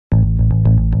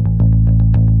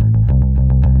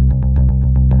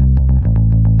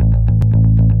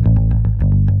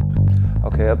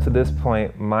up to this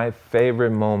point, my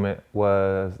favorite moment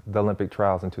was the Olympic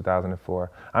trials in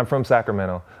 2004. I'm from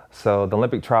Sacramento, so the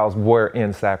Olympic trials were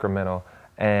in Sacramento.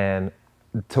 And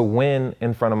to win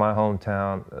in front of my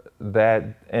hometown, that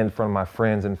in front of my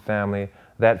friends and family,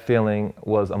 that feeling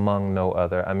was among no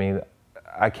other. I mean,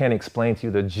 I can't explain to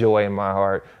you the joy in my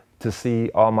heart to see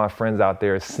all my friends out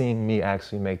there seeing me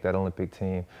actually make that Olympic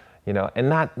team, you know, and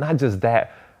not just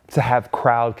that, to have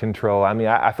crowd control. I mean,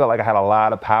 I felt like I had a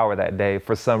lot of power that day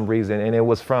for some reason, and it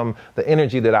was from the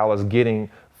energy that I was getting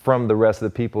from the rest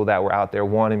of the people that were out there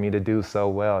wanting me to do so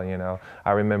well, you know.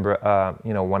 I remember,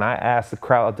 you know, when I asked the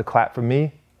crowd to clap for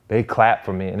me, they clapped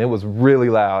for me, and it was really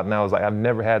loud, and I was like, I've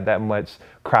never had that much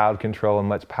crowd control and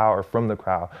much power from the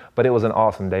crowd, but it was an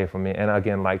awesome day for me. And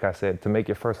again, like I said, to make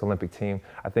your first Olympic team,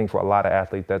 I think for a lot of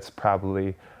athletes, that's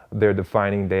probably their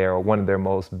defining day or one of their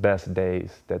most best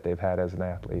days that they've had as an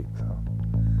athlete. So.